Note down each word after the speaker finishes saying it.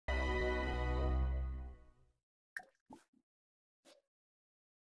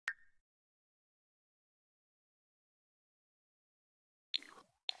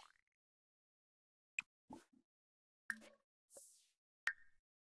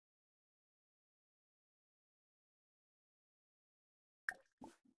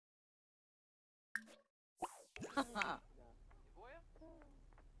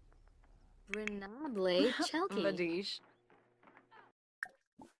Brinable Chelky. Vadish.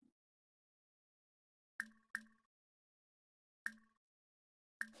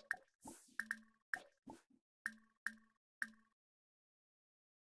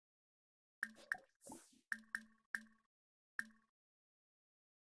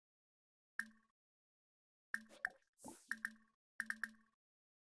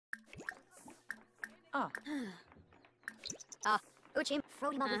 Ah. Uchim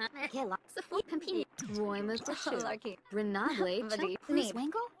Frody Mother Killa. Safoi Pampini. Roy Matriarch. Lucky. Brinable Vadi. Chelky.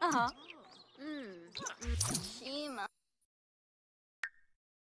 Wangle? Uh-huh. Shima.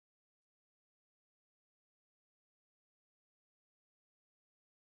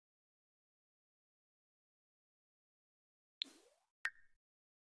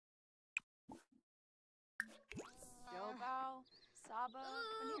 Jobao. Saba.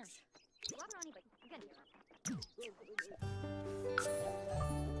 Veneers.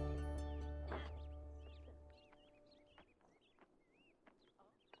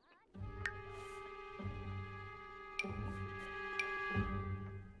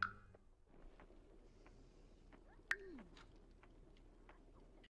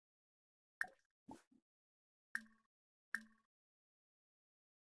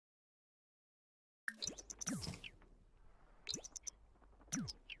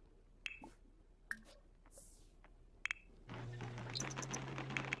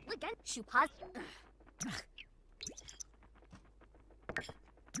 Look at Shupas.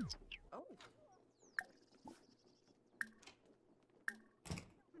 Oh.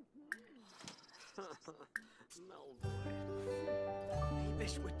 Melboy.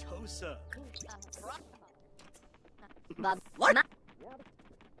 Abish Watosa. Bob. What?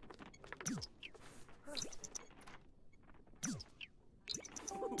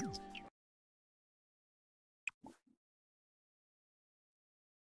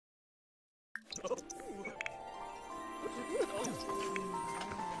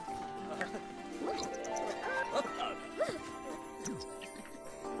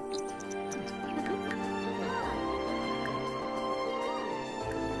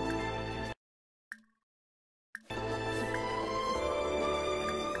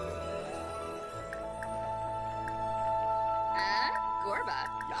 Gorba.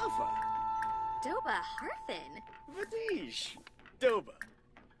 Yafa. Doba Harfin. Vadish. Doba.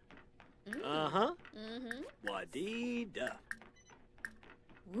 Uh-huh. Wadida.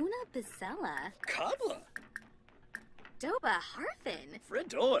 Wuna Basella. Kabla. Doba Harfin.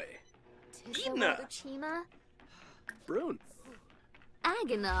 Fredoy. Edna. Uchima. Brune.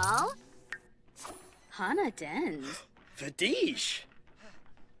 Agonal. Hana Den. Vadish.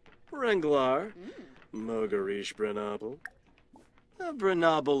 Renglar. Mogarish Brenabel.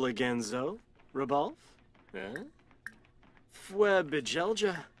 Brenabel Lagenzo. Rabalf. Eh? Fwe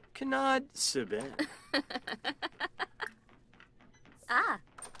Bejelja. Kanad Siben. Ah.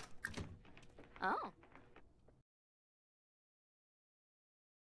 Oh.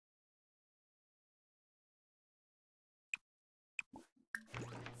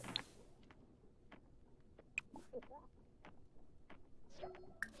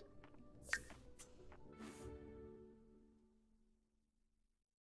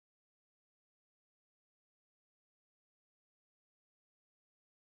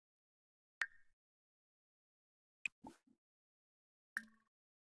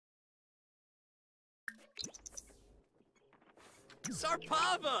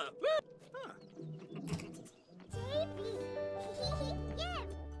 Sarpava! Huh. Davy. Yes.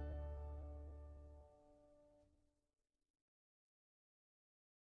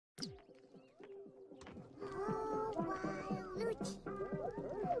 Oh, Luchi.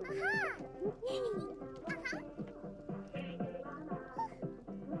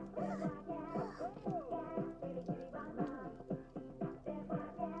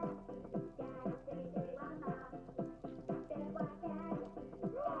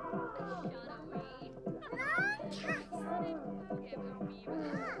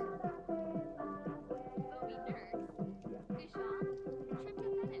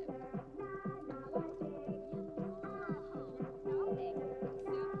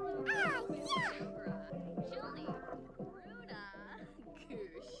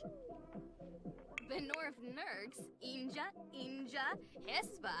 Benorf Nerks, Inja,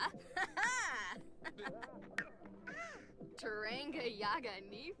 Hespa, Taranga Yaga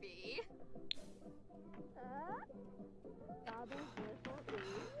Nifi.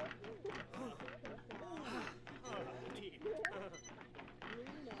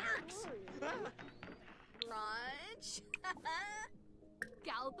 Brunch.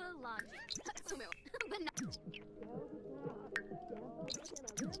 Galba Launch. but not.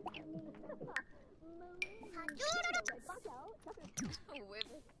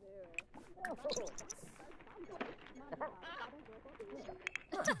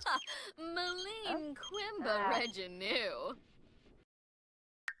 Maline Quimba Reginu.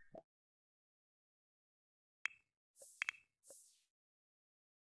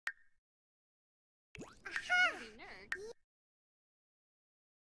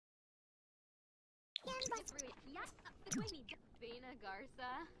 Bina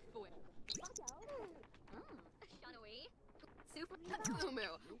Garza. Shanawi. Super Fumu.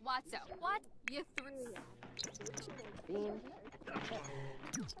 Watso. What? You threw.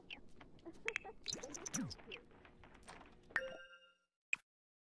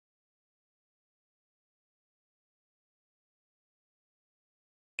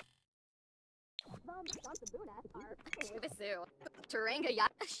 Visu. Taranga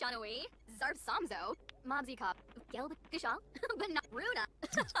Yak. Shanawi. Zarb Samzo. Mobsy Cop. Gelb Gishal. But not Runa.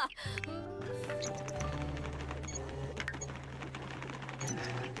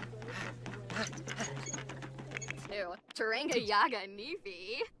 Taranga Yaga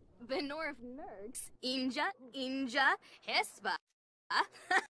Nifi. Benorf Nergs. Inja. Hispa.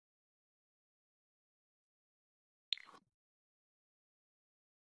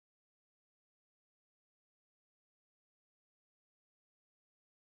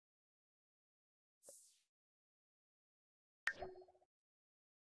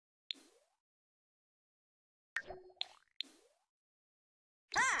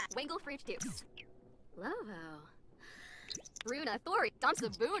 Wangle Fruit Dukes. Lovo. Bruna Thori.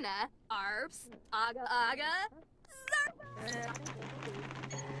 Domsabuna. Arps. Aga.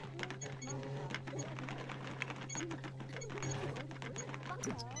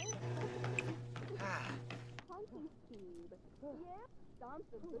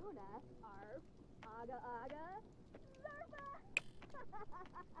 Domsabuna. Arps. Aga.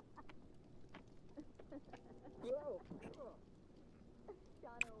 Whoa.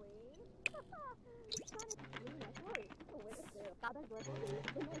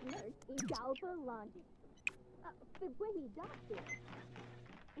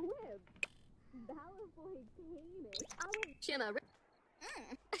 Chima.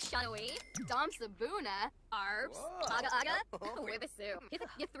 Shanawi. Dom Sabuna. Arps. Aga. Wibisu.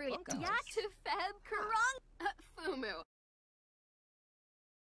 You threw it. Yatu Feb Karang. Fumu.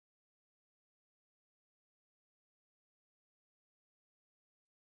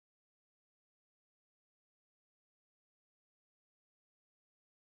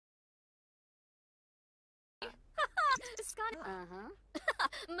 Scott.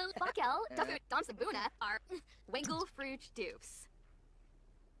 Malbakel, Dom Sabuna, are Wangle Fruit Dupes.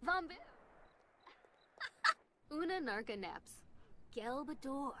 Vambu. Una Narca Naps.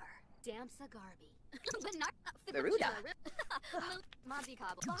 Gelbador. Damsa Garby. Veruda. Mobsy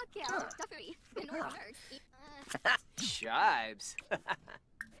Cobble. Bakel, Duffy. Benor Nerds. Shibes.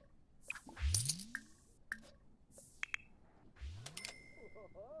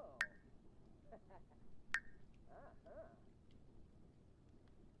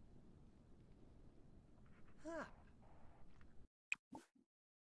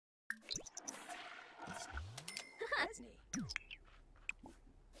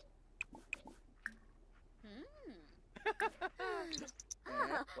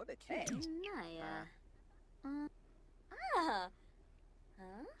 What a king. Naya.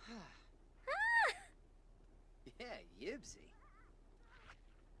 Yeah, Yibsy.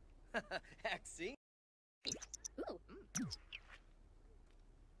 Axie. Ooh.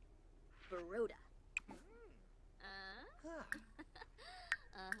 Baroda.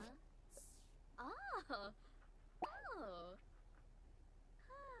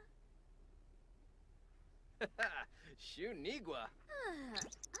 Shunigua.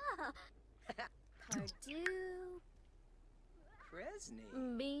 Pardue. Kresny.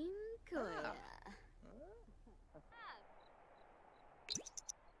 Binkoya.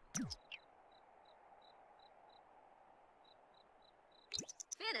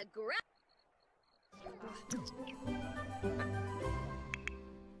 Finagra.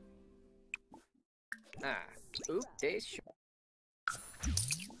 Oop, taste.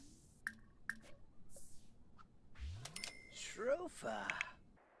 Tropha.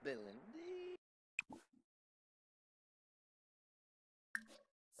 Belindy.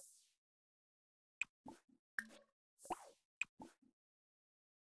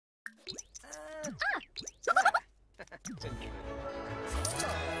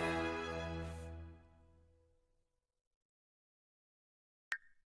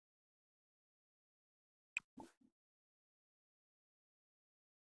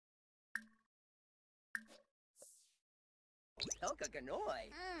 Elka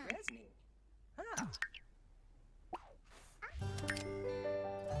Ganoi. Kresny. Ah.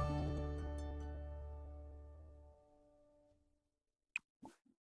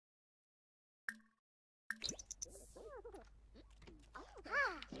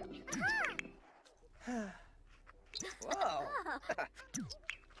 Whoa.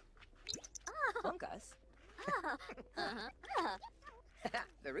 Fungus.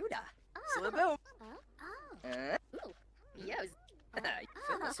 Veruda. Slaboom. Yos.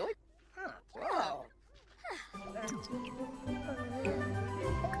 Soy. Huh. Whoa.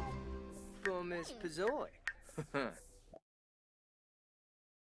 Boom is Pazoi.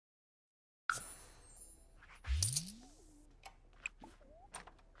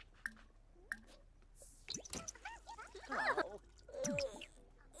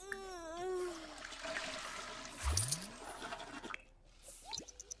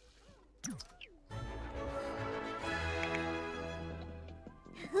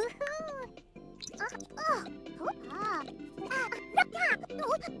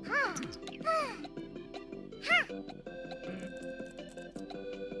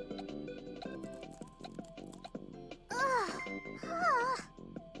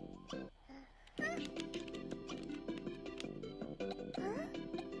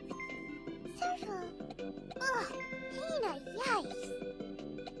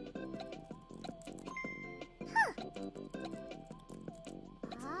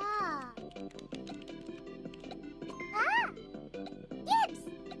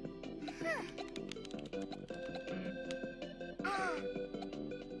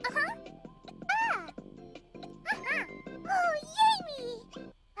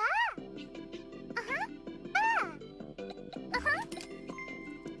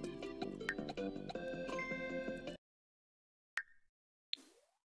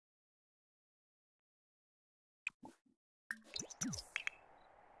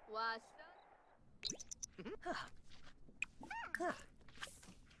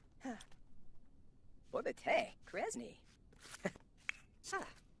 What a tay, Kresny.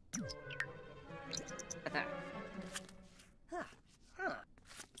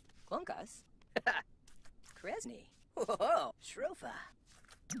 Klunkus. Kresny. Whoa, Shrofa.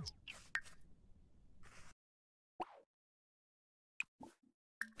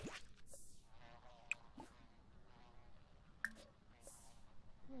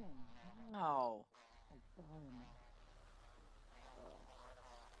 Oh.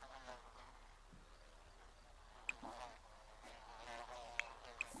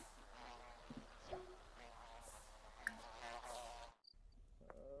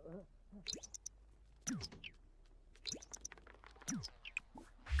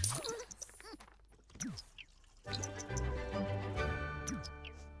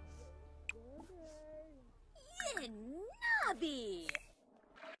 Nobby.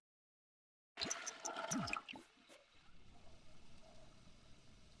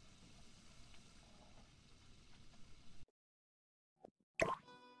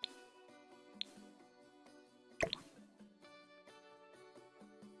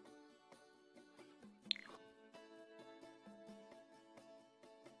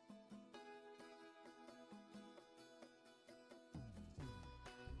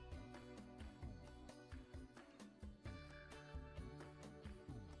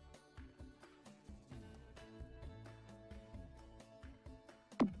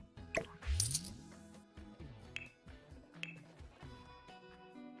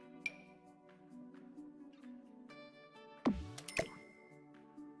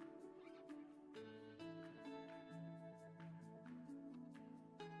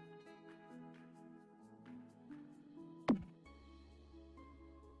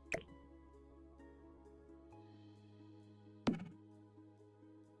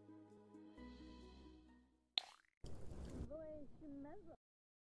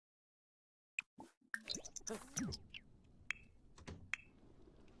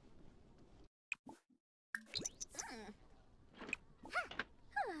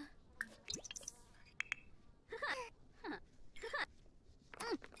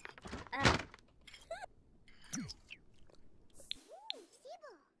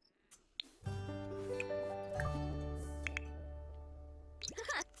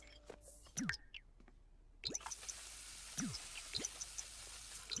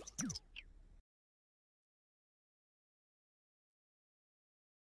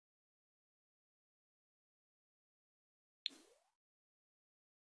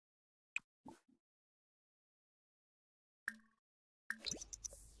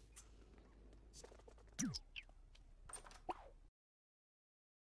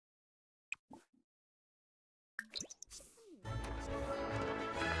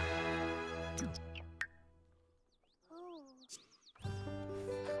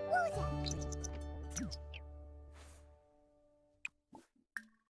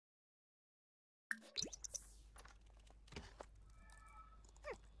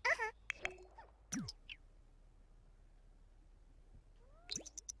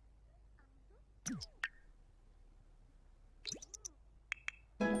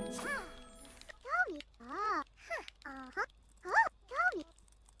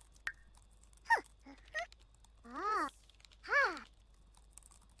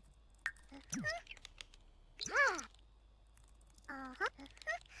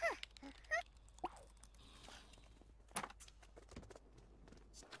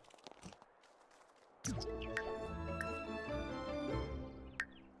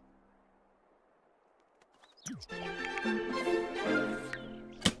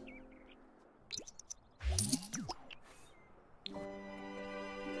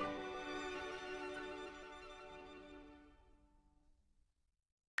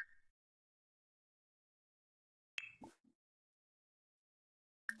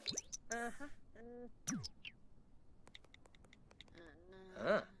 Uh-huh.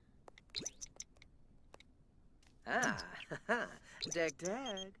 Huh. Ah, dag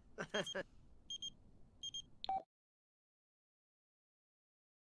dag.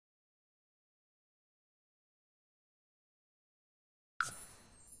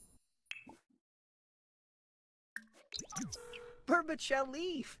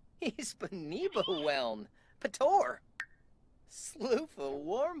 Burbachalif, he's Beniba Weln, Pator, Sloofa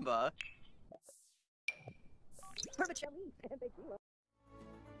Warmba. Burbachalif,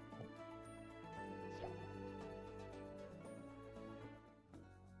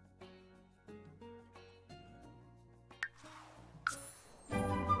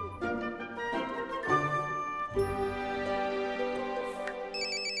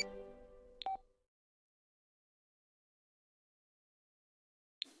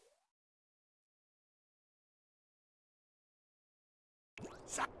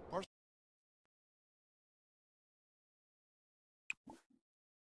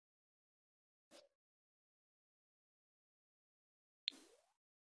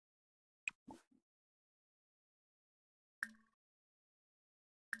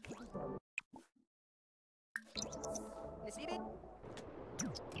 Nasibi?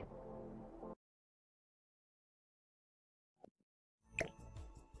 Susu.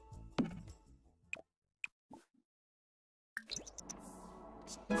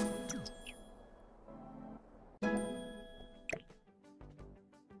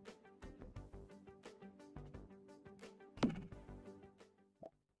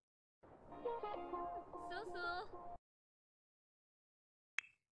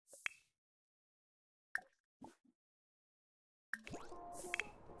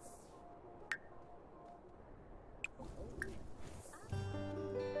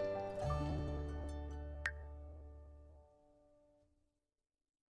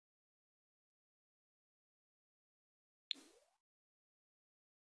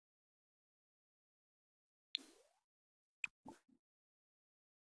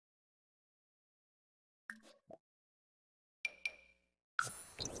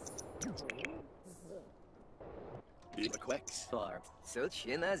 Quecks. Farm,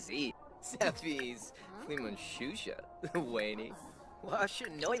 Sochinazi, Seppies, Flimun Shusha, Wayne, Washa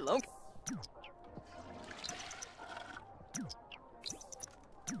Noi Lonk.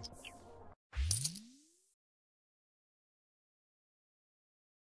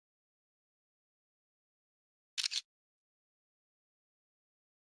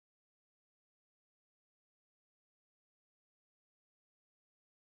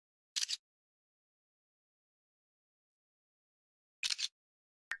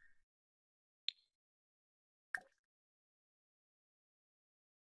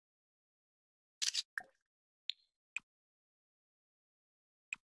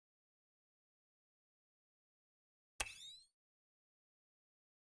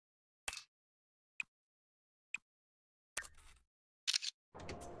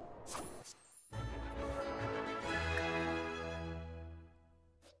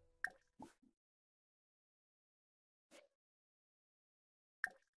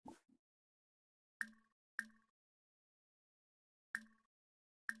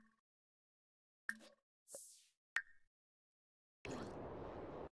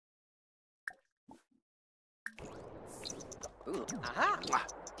 Ooh, aha!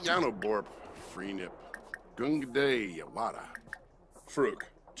 Yanoborp, Freenip, Gungaday, Yawada, Fruk,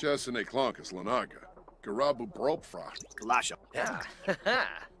 Chesane Clonkus, Lanaga, Garabu Bropfra, Lasha.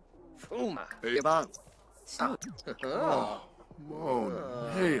 Ah, Fuma. Hey, So, oh, Mon,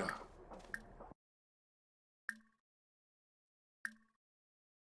 Heya.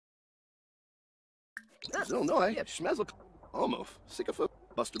 Zilnoi, Schmezel, Almof, Sikafoot,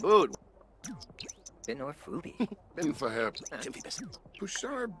 Buster Bood, Benor Fubi. Ben Faheb, Timphibus,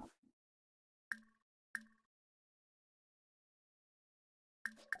 Pushar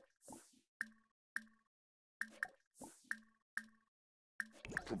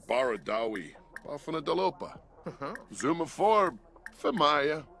Baradawi, Bafana Dalopa. Zuma 4,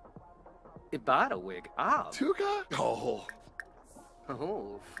 Famaya. Ibada wig up. Tuka? Oh.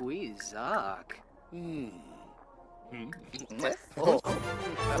 Oh, fui Zak. Hmm. Oh,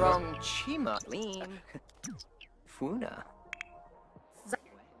 from Chima. Lean. Funa.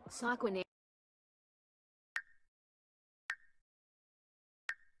 Sakwane.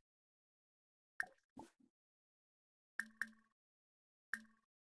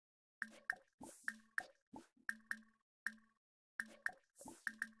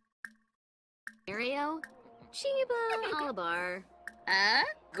 Mario? Chiba. Alabar.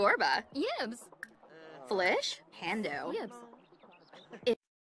 Gorba. Yibs. Flish. Hando. Yibs.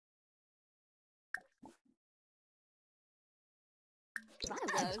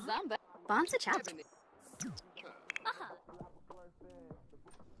 Zamba. Bonsa Chap.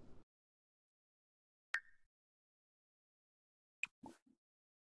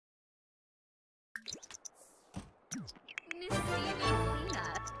 Miss Stevie Lena.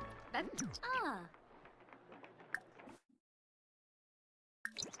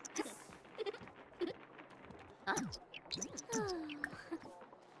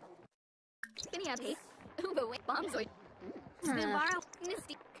 Skinny out hate. But wait, bombzoid. Snubaro.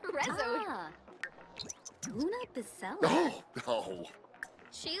 Misty. Rezo. Una Bissell. Oh. Oh.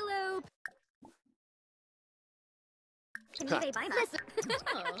 Shiloh. Panide Bina.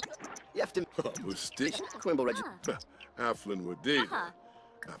 You have to. Mustik. Quimble Reggie. Aflin Wadida.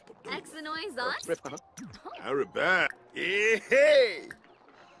 Exanoy Zot. Arabat. Hey!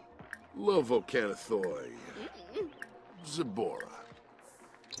 Lovo Canathoy. Zabora.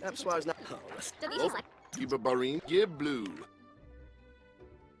 That's why I was not. W like Kiba Barim. Gib Blue.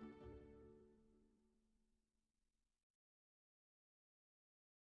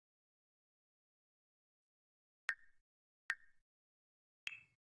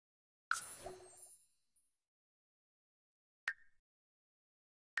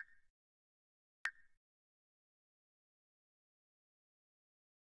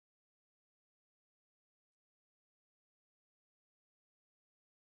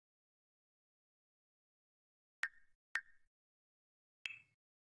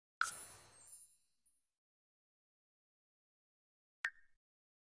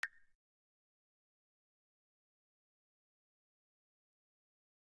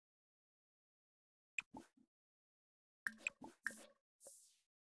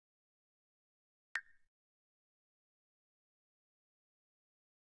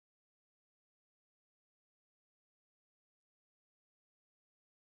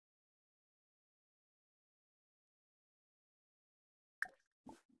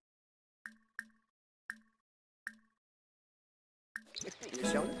 You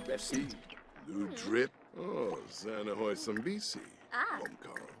showing? Ref C. Lou Drip. Oh, Xanahoy Sambisi.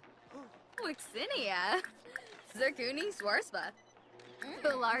 Homecaro. Wixinia. Zircuni Swarspa.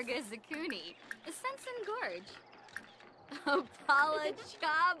 Belarga Zakuni. Sensen Gorge. Opala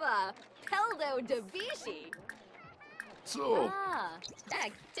Chaba. Peldo Dabishi. So,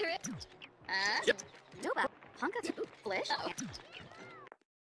 Dag. Tirip. Yep. Nova. Honka. Flish.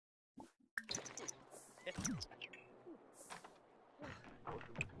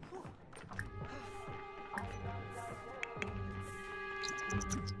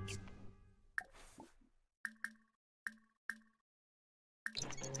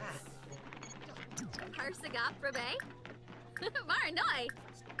 Harsagap Rabe. Maranoi.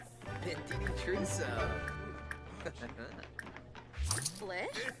 Bendini Truso.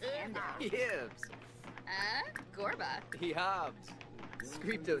 Flish. And Yibs. Gorba. Yobs.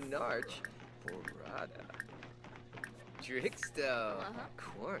 Scripto Narch. Borada. Drixto.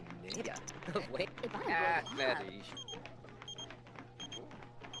 Corneta. Wait. Medish.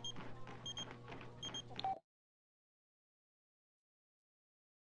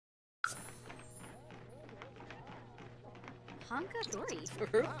 Honka Dory.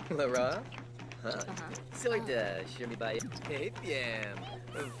 Lara? Huh? Sorda, shimi by Apiam.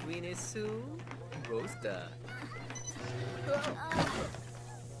 Vinisu. Rosta.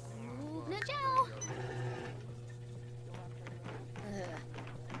 Najao.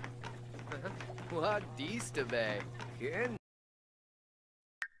 What dista bag? Ken.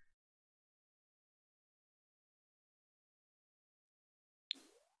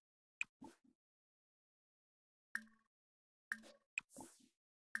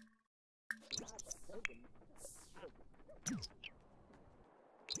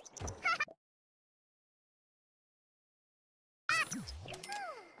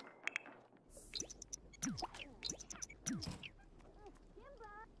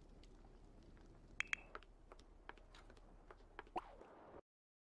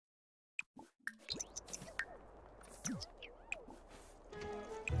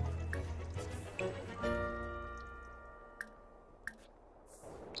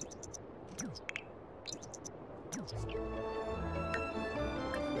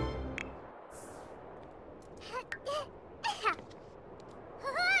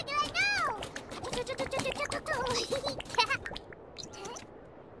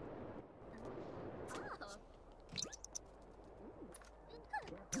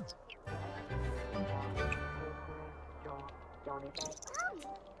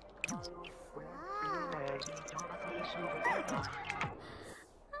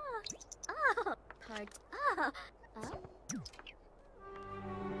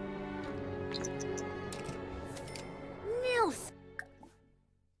 Nils!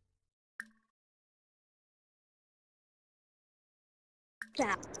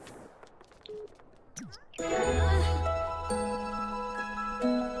 That.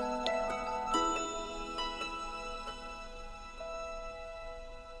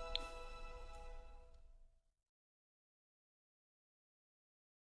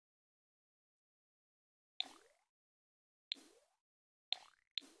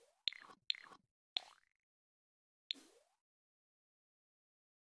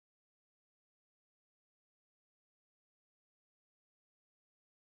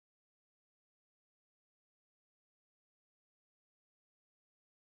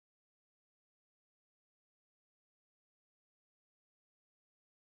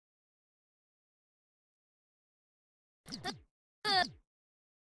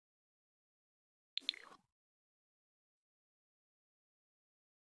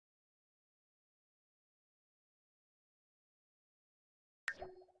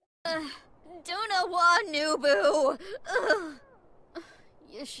 Duna wa Nubu!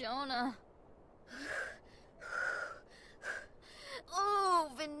 Yashona. Oh,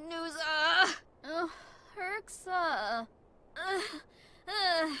 Venusa! Herxa.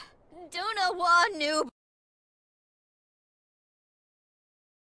 Duna wa Nubu!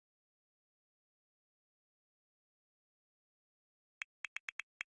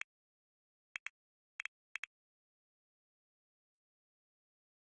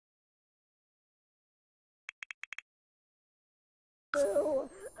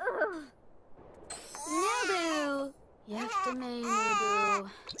 Nubu! Yaktame, Nubu.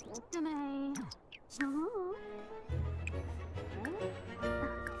 Yaktame.